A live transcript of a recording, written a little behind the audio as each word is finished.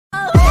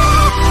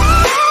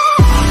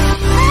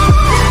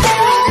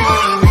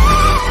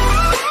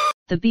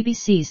the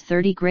BBC's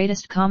 30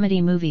 Greatest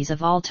Comedy Movies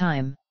of All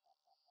Time.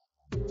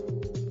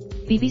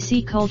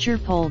 BBC Culture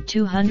polled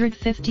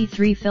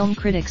 253 film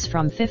critics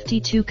from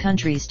 52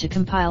 countries to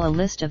compile a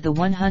list of the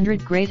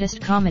 100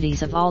 greatest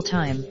comedies of all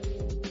time.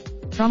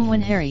 From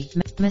when Harry,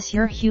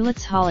 Monsieur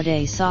Hewlett's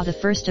Holiday saw the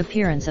first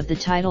appearance of the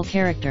title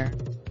character.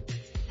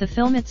 The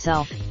film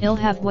itself, "I'll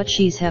have what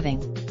she's having,"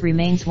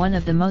 remains one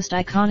of the most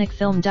iconic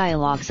film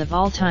dialogues of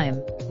all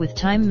time, with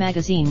Time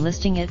magazine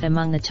listing it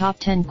among the top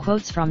 10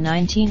 quotes from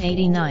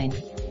 1989.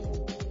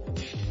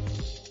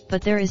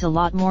 But there is a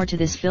lot more to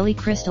this Billy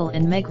Crystal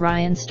and Meg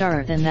Ryan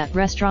star than that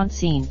restaurant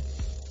scene.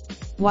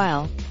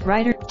 While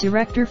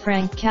writer-director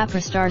Frank Capra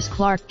stars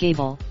Clark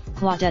Gable,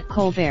 Claudette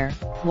Colbert,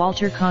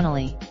 Walter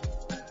Connolly.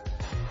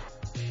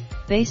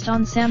 Based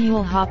on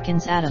Samuel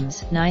Hopkins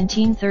Adams'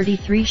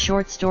 1933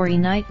 short story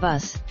Night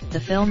Bus, the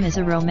film is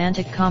a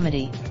romantic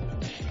comedy.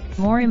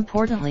 More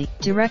importantly,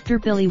 director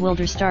Billy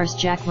Wilder stars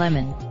Jack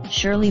Lemmon,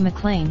 Shirley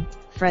MacLaine,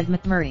 Fred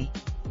McMurray.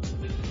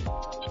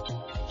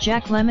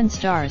 Jack Lemmon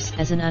stars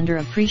as an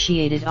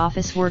underappreciated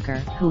office worker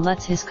who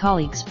lets his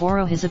colleagues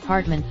borrow his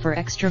apartment for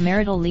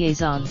extramarital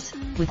liaisons,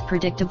 with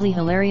predictably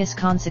hilarious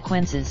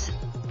consequences.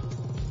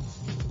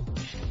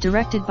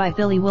 Directed by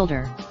Billy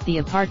Wilder, The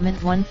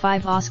Apartment won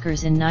 5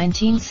 Oscars in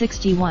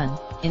 1961,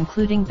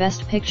 including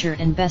Best Picture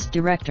and Best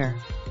Director.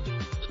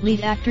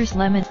 Lead actors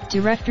Lemmon,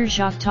 director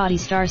Jacques Tati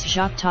stars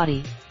Jacques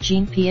Tati,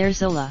 Jean-Pierre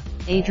Zola,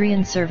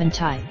 Adrian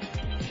Cervantes.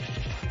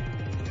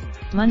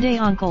 Monday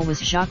Uncle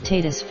was Jacques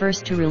Tati's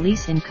first to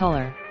release in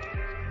color.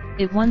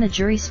 It won the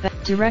jury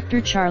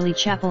Director Charlie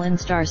Chaplin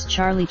stars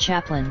Charlie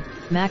Chaplin,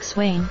 Max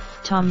Wayne,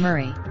 Tom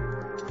Murray.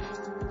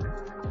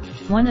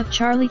 One of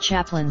Charlie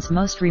Chaplin's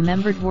most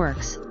remembered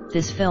works,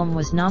 this film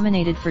was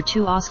nominated for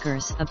 2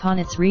 Oscars upon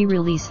its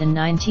re-release in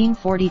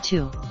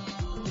 1942.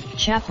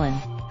 Chaplin,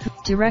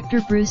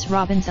 director Bruce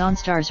Robinson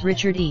stars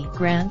Richard E.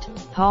 Grant,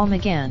 Paul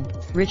McGann,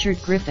 Richard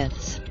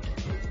Griffiths.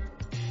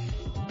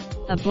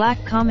 A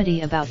black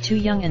comedy about 2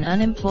 young and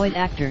unemployed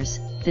actors,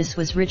 this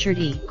was Richard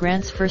E.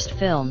 Grant's first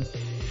film.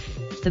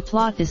 The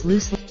plot is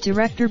loosely.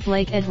 Director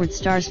Blake Edwards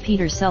stars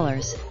Peter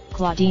Sellers,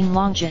 Claudine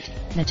Longet,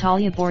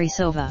 Natalia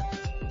Borisova.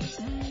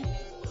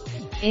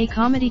 A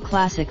comedy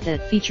classic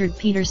that featured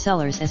Peter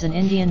Sellers as an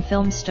Indian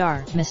film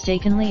star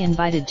mistakenly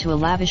invited to a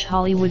lavish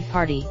Hollywood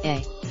party.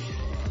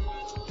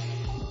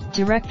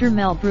 Director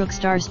Mel Brooks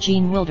stars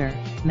Gene Wilder,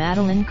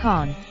 Madeline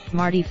Kahn,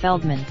 Marty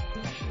Feldman.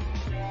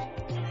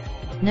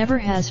 Never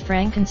has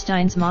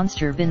Frankenstein's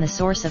monster been the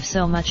source of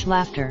so much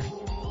laughter.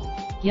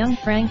 Young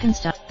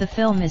Frankenstein. The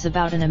film is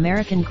about an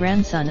American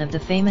grandson of the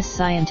famous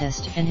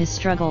scientist and his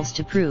struggles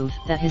to prove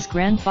that his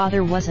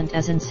grandfather wasn't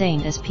as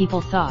insane as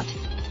people thought.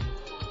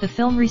 The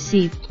film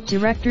received.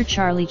 Director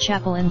Charlie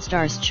Chaplin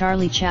stars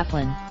Charlie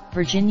Chaplin,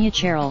 Virginia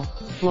Cherrill,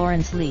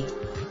 Florence Lee.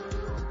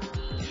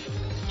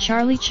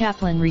 Charlie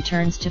Chaplin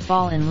returns to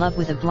fall in love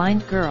with a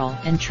blind girl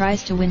and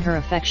tries to win her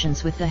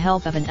affections with the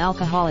help of an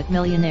alcoholic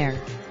millionaire.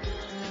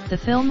 The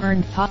film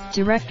earned pop.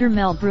 Director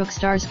Mel Brooks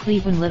stars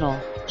Cleveland Little,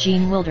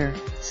 Gene Wilder,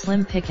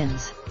 Slim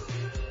Pickens.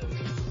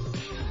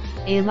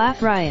 A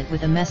laugh riot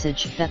with a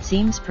message that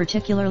seems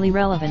particularly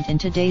relevant in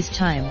today's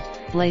time.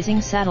 Blazing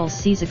Saddles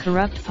sees a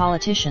corrupt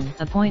politician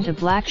appoint a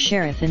black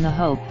sheriff in the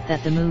hope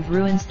that the move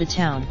ruins the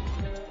town.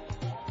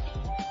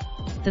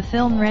 The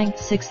film ranked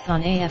 6th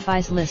on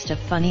AFI's list of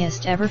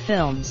funniest ever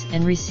films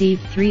and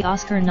received 3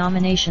 Oscar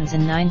nominations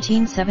in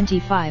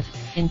 1975,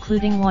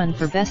 including one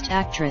for Best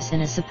Actress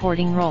in a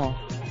Supporting Role.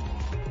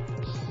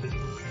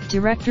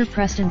 Director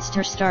Preston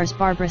Sturges stars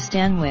Barbara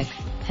Stanwyck,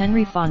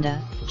 Henry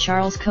Fonda,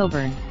 Charles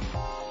Coburn.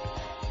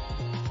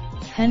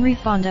 Henry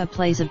Fonda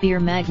plays a beer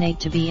magnate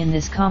to be in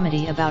this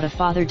comedy about a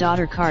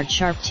father-daughter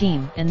card-sharp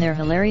team and their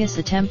hilarious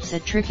attempts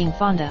at tricking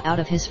Fonda out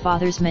of his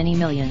father's many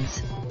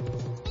millions.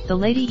 The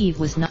Lady Eve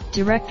was not.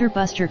 Director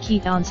Buster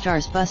Keaton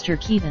stars Buster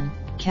Keaton,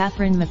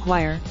 Catherine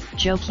McGuire,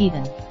 Joe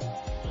Keaton.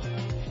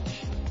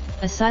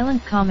 A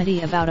silent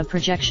comedy about a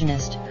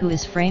projectionist who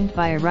is framed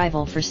by a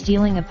rival for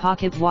stealing a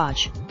pocket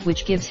watch,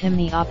 which gives him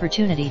the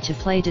opportunity to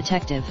play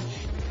detective.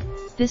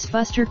 This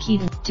Buster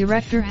Keaton.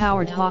 Director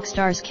Howard Hawks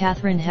stars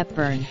Katharine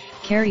Hepburn,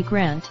 Cary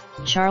Grant,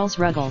 Charles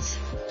Ruggles.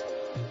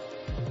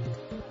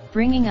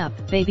 Bringing Up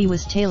Baby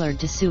was tailored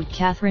to suit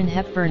Katharine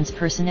Hepburn's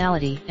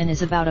personality and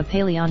is about a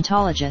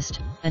paleontologist,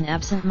 an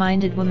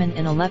absent-minded woman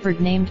and a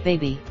leopard named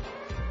Baby.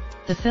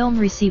 The film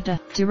received a.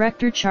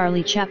 Director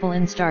Charlie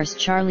Chaplin stars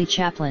Charlie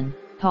Chaplin,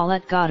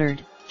 Paulette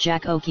Goddard,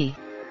 Jack Oakie.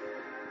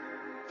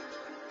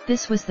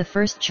 This was the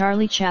first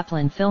Charlie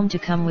Chaplin film to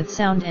come with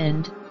sound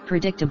and,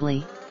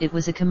 predictably, it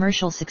was a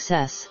commercial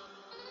success.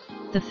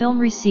 The film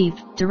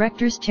received.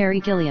 Directors Terry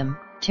Gilliam,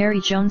 Terry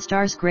Jones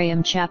stars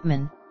Graham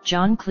Chapman,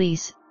 John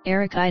Cleese,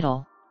 Eric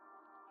Idle.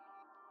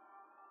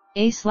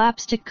 A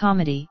slapstick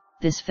comedy,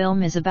 this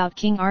film is about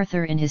King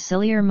Arthur in his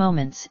sillier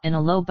moments and a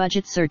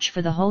low-budget search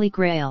for the Holy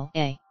Grail.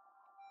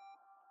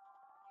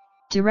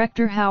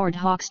 Director Howard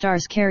Hawks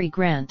stars Cary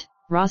Grant,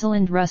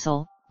 Rosalind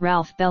Russell,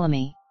 Ralph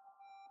Bellamy.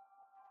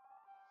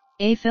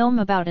 A film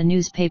about a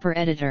newspaper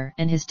editor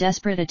and his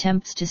desperate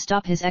attempts to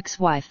stop his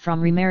ex-wife from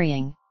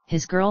remarrying,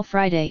 His Girl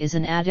Friday is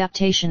an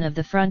adaptation of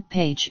The Front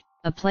Page,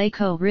 a play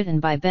co-written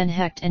by Ben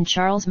Hecht and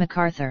Charles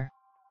MacArthur.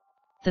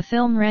 The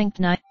film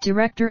ranked 9th.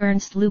 Director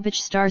Ernst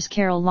Lubitsch stars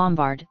Carole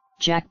Lombard,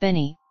 Jack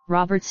Benny,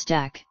 Robert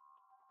Stack.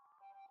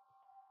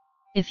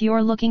 If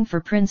you're looking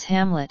for Prince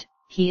Hamlet,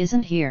 he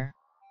isn't here.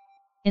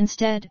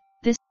 Instead,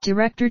 this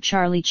director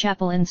Charlie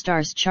Chaplin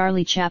stars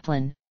Charlie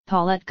Chaplin,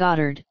 Paulette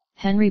Goddard,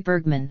 Henry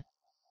Bergman.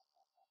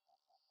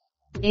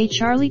 A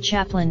Charlie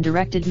Chaplin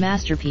directed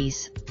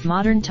masterpiece,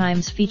 Modern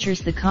Times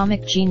features the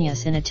comic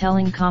genius in a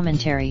telling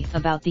commentary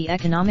about the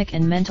economic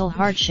and mental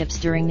hardships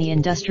during the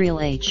industrial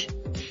age.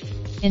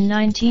 In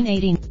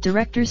 1980,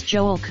 directors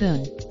Joel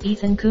Kuhn,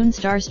 Ethan Kuhn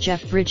stars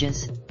Jeff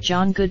Bridges,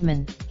 John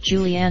Goodman,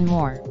 Julianne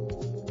Moore.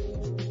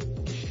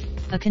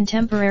 A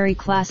contemporary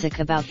classic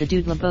about the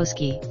Dude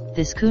Lebowski,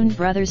 this Kuhn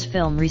brothers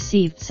film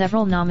received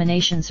several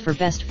nominations for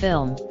Best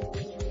Film.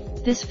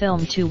 This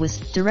film too was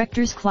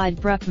directors Clyde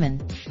Bruckman,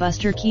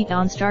 Buster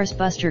Keaton stars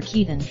Buster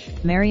Keaton,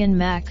 Marion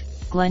Mack,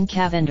 Glenn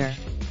Cavender.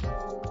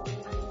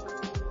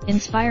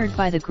 Inspired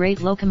by the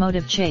Great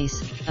Locomotive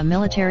Chase, a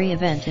military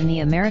event in the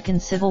American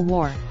Civil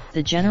War,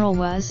 the general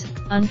was,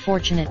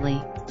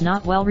 unfortunately,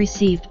 not well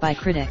received by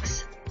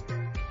critics.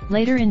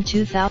 Later in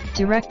 2000,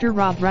 director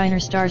Rob Reiner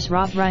stars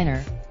Rob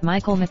Reiner,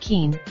 Michael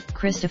McKean,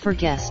 Christopher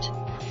Guest.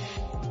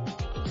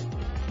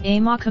 A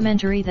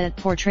mockumentary that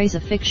portrays a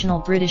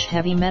fictional British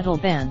heavy metal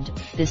band,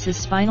 This Is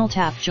Spinal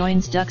Tap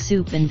joins Duck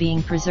Soup in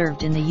being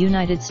preserved in the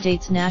United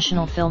States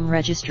National Film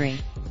Registry.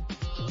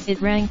 It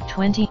ranked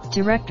 20.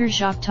 Director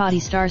Jacques Tati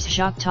stars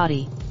Jacques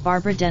Tati,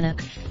 Barbara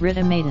Dennoch,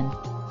 Rita Maiden.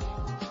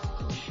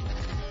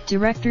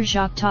 Director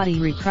Jacques Tati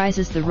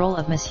reprises the role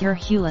of Monsieur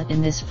Hewlett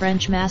in this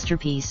French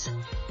masterpiece.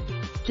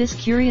 This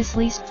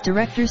curiously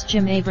directors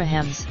Jim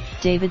Abrahams,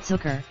 David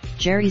Zucker,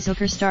 Jerry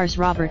Zucker stars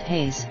Robert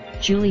Hayes,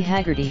 Julie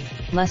Haggerty,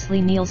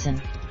 Leslie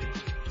Nielsen.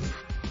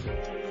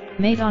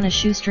 Made on a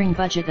shoestring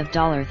budget of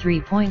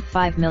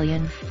 $3.5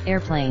 million,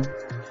 Airplane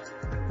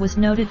was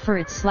noted for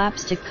its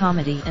slapstick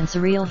comedy and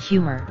surreal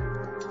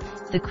humor.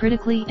 The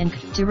critically and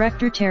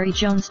director Terry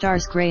Jones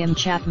stars Graham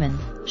Chapman,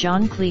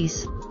 John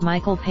Cleese,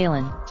 Michael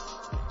Palin.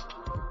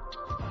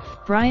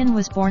 Brian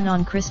was born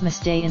on Christmas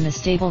Day in the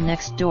stable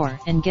next door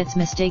and gets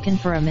mistaken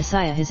for a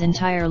messiah his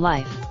entire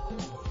life.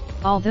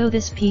 Although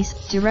this piece,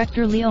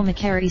 director Leo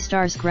McCarey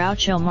stars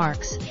Groucho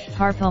Marx,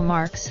 Harpo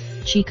Marx,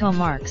 Chico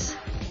Marx.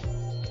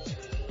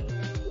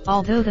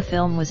 Although the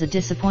film was a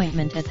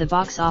disappointment at the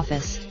box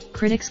office,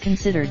 critics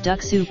consider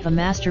Duck Soup a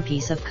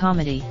masterpiece of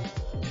comedy.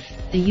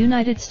 The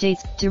United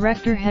States,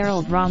 director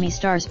Harold Ramis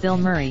stars Bill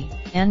Murray,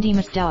 Andy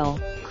McDowell,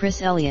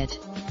 Chris Elliott.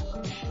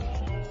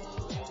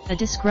 A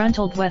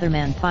disgruntled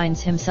weatherman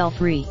finds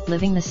himself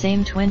reliving the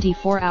same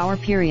 24-hour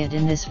period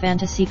in this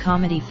fantasy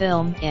comedy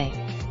film,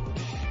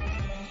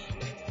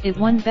 It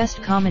won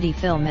Best Comedy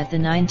Film at the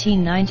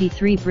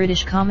 1993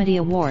 British Comedy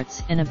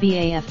Awards and a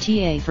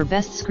BAFTA for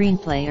Best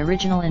Screenplay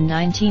Original in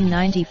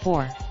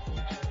 1994.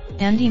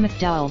 Andy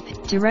McDowell,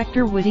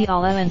 director Woody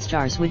Allen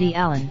stars Woody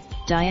Allen,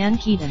 Diane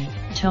Keaton,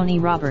 Tony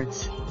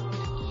Roberts.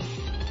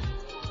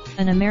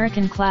 An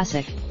American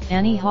classic,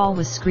 Annie Hall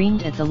was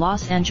screened at the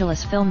Los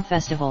Angeles Film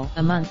Festival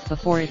a month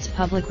before its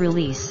public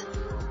release.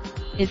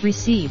 It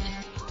received.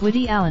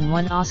 Woody Allen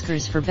won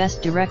Oscars for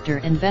Best Director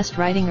and Best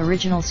Writing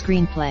Original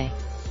Screenplay.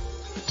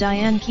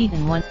 Diane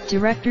Keaton won.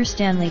 Director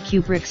Stanley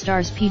Kubrick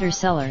stars Peter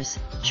Sellers,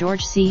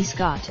 George C.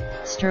 Scott,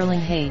 Sterling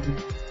Hayden.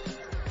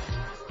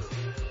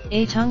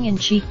 A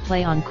tongue-in-cheek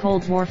play on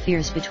Cold War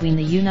fears between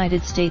the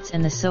United States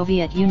and the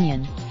Soviet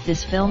Union,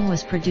 this film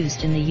was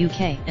produced in the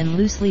UK and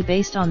loosely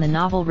based on the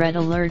novel Red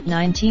Alert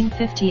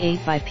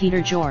 1958 by Peter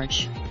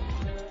George.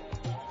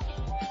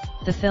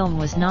 The film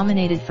was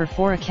nominated for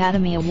 4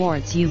 Academy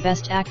Awards: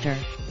 Best Actor,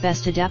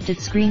 Best Adapted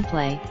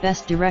Screenplay,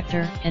 Best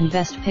Director, and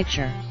Best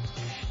Picture.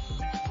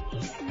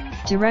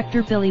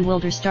 Director Billy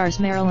Wilder stars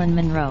Marilyn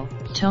Monroe,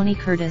 Tony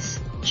Curtis,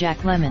 Jack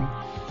Lemmon.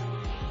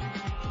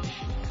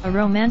 A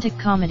romantic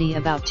comedy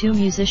about 2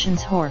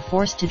 musicians who are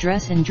forced to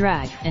dress in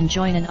drag and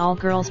join an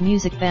all-girls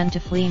music band to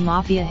flee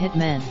mafia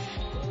hitmen.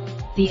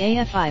 The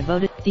AFI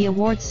voted, the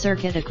awards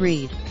circuit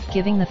agreed,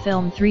 giving the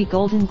film 3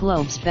 Golden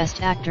Globes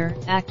Best Actor,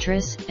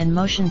 Actress, and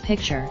Motion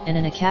Picture and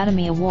an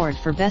Academy Award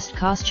for Best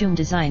Costume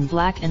Design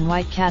Black and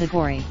White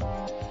category.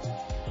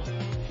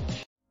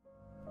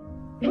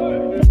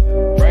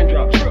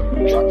 Raindrop,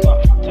 drop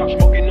top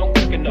smoking, no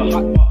cooking the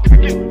hot pot.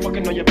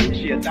 Fucking on your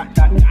bitch, yeah,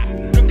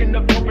 that. Looking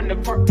up, open the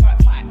park.